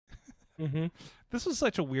Mm-hmm. This was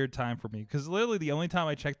such a weird time for me because literally the only time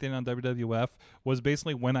I checked in on WWF was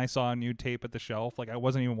basically when I saw a new tape at the shelf. Like I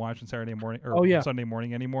wasn't even watching Saturday morning or Sunday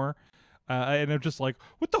morning anymore. And I'm just like,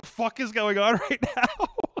 what the fuck is going on right now?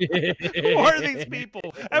 Who are these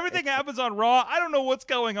people? Everything happens on Raw. I don't know what's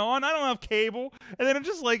going on. I don't have cable. And then I'm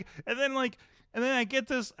just like, and then I get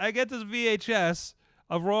this VHS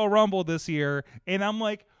of Royal Rumble this year, and I'm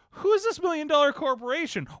like, who's this $1 million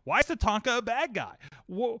corporation? Why is Tatanka a bad guy?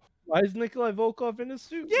 Why is Nikolai Volkov in a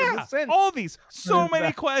suit? Yeah, all these, so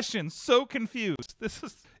many questions, so confused.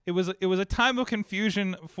 It was a time of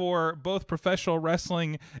confusion for both professional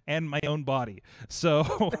wrestling and my own body.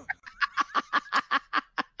 So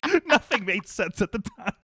nothing made sense at the time.